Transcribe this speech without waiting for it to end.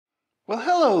Well,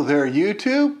 hello there,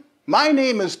 YouTube. My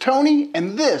name is Tony,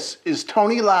 and this is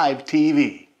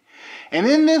TonyLiveTV. And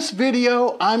in this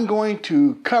video, I'm going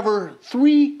to cover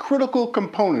 3 critical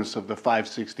components of the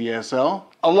 560SL,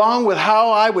 along with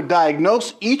how I would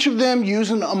diagnose each of them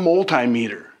using a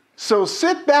multimeter. So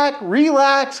sit back,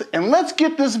 relax, and let's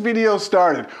get this video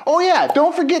started. Oh yeah,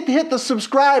 don't forget to hit the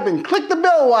subscribe and click the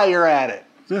bell while you're at it.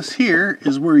 This here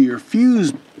is where your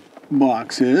fuse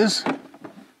box is.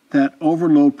 That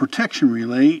overload protection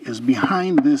relay is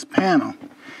behind this panel.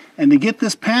 And to get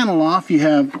this panel off, you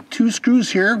have 2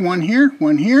 screws here, one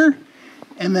here,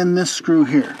 and then this screw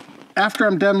here. After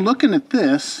I'm done looking at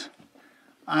this,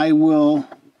 I will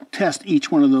test each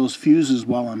one of those fuses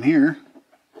while I'm here.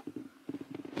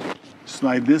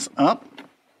 Slide this up,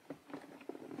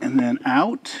 and then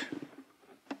out,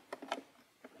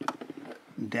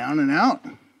 down and out.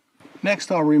 Next,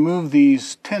 I'll remove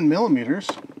these 10 millimeters.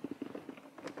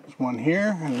 One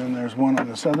here, and then there's one on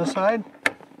this other side.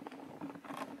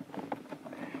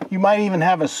 You might even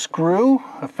have a screw,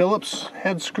 a Phillips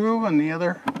head screw on the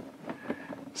other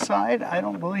side. I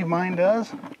don't believe mine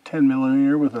does. 10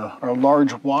 millimeter with a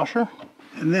large washer.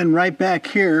 And then right back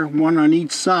here, one on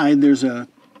each side, there's a,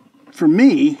 for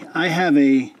me, I have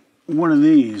one of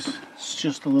these. It's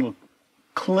just a little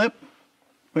clip,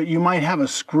 but you might have a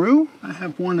screw. I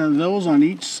have one of those on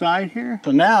each side here.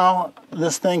 So now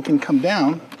this thing can come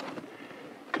down.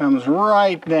 Comes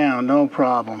right down, no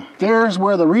problem. There's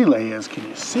where the relay is. Can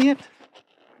you see it?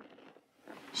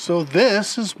 So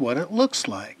this is what it looks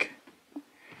like.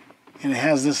 And it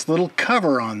has this little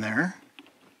cover on there,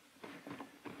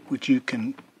 which you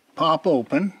can pop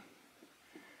open.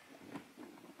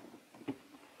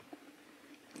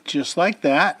 Just like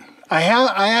that. I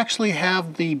actually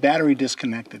have the battery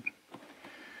disconnected.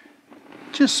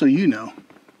 Just so you know.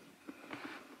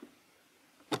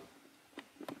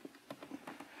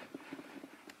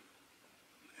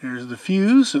 There's the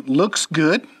fuse. It looks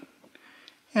good.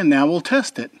 And now we'll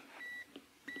test it.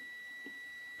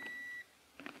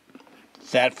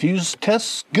 That fuse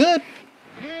tests good.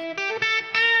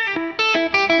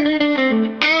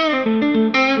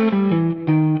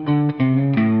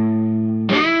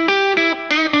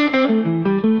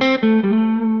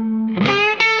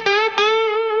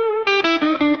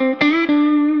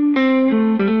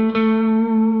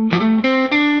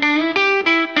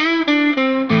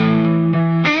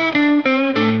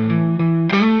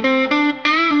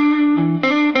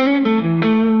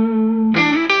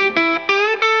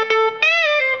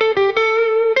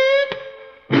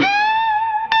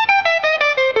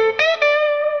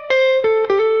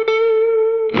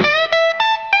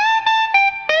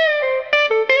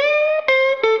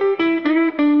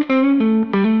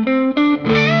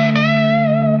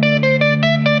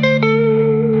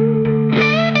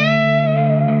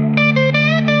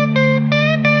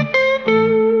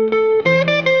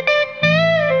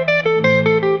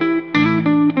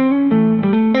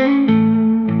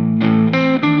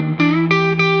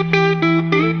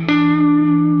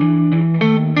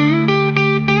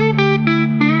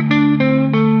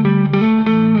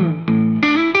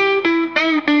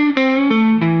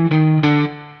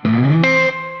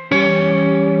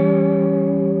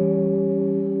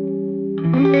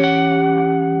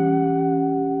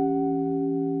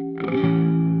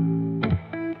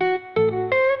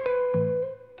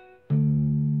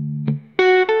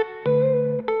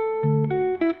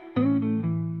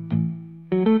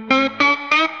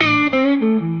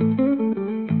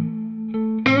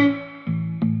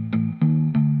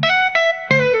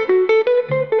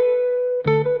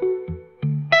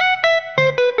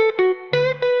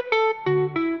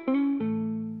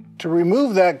 To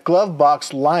remove that glove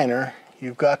box liner,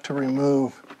 you've got to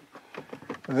remove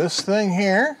this thing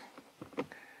here.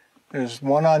 There's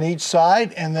one on each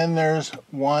side, and then there's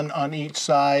one on each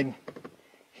side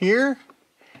here.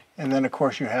 And then, of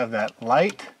course, you have that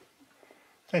light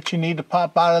that you need to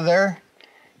pop out of there.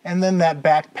 And then that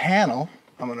back panel,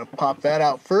 I'm going to pop that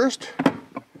out first.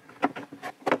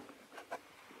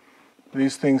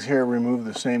 These things here remove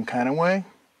the same kind of way.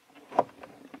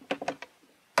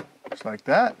 Just like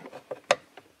that.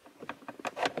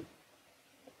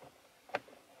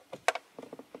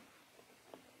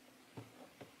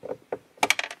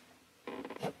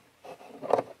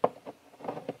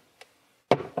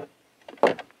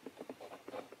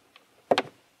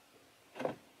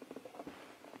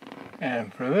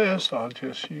 And for this, I'll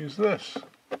just use this.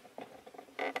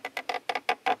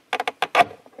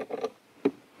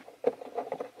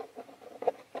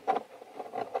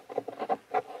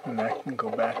 And that can go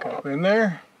back up in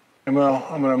there. And well,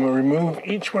 I'm going to remove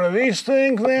each one of these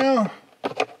things now,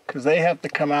 because they have to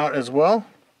come out as well.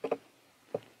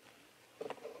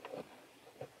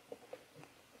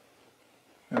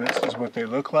 And this is what they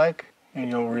look like, and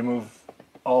you'll remove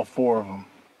all 4 of them.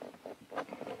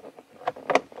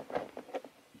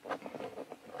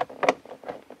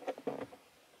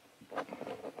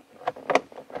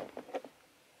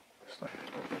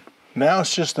 Now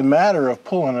it's just a matter of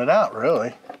pulling it out,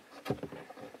 really.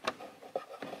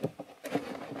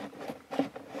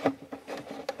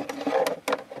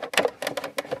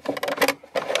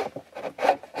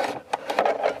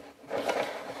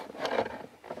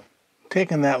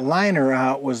 Taking that liner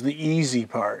out was the easy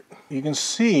part. You can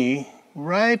see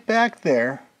right back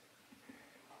there,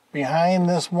 behind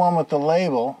this one with the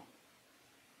label,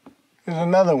 there's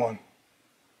another one,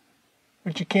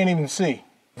 which you can't even see.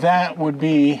 That would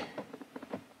be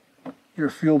your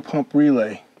fuel pump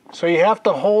relay. So you have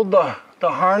to hold the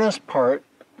harness part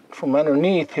from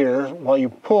underneath here while you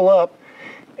pull up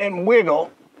and wiggle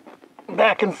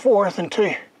back and forth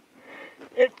until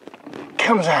it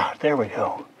comes out. There we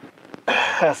go.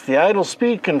 That's the idle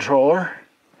speed controller.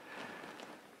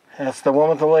 That's the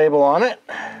one with the label on it.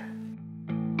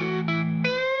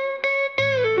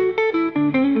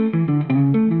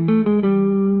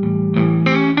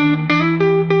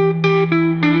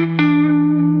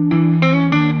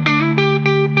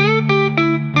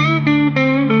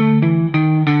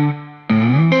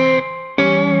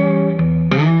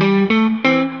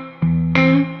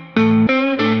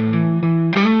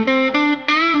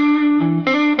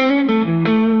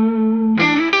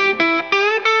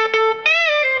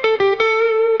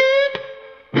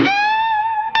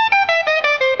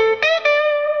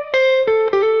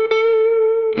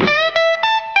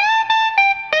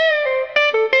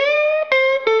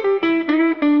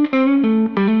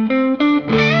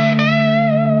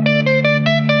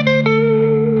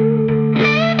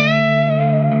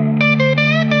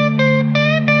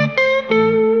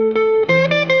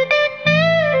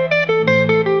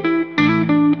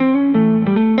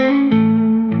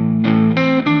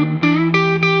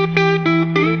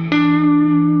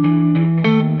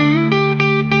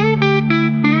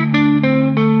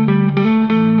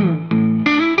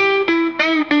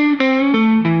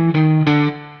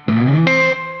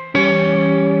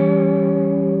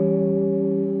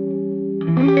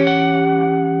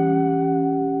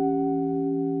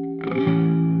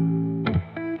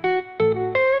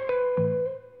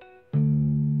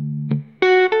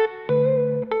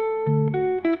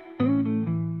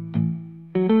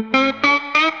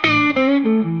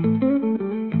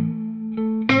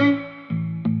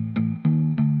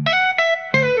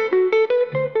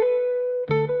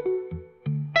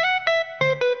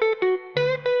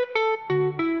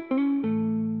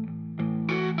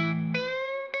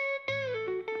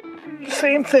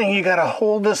 Same thing, you gotta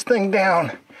hold this thing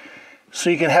down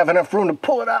so you can have enough room to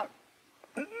pull it out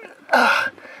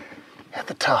at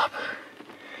the top.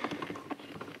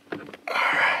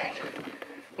 Alright.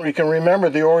 We can remember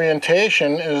the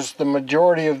orientation is the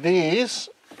majority of these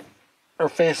are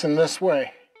facing this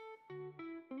way.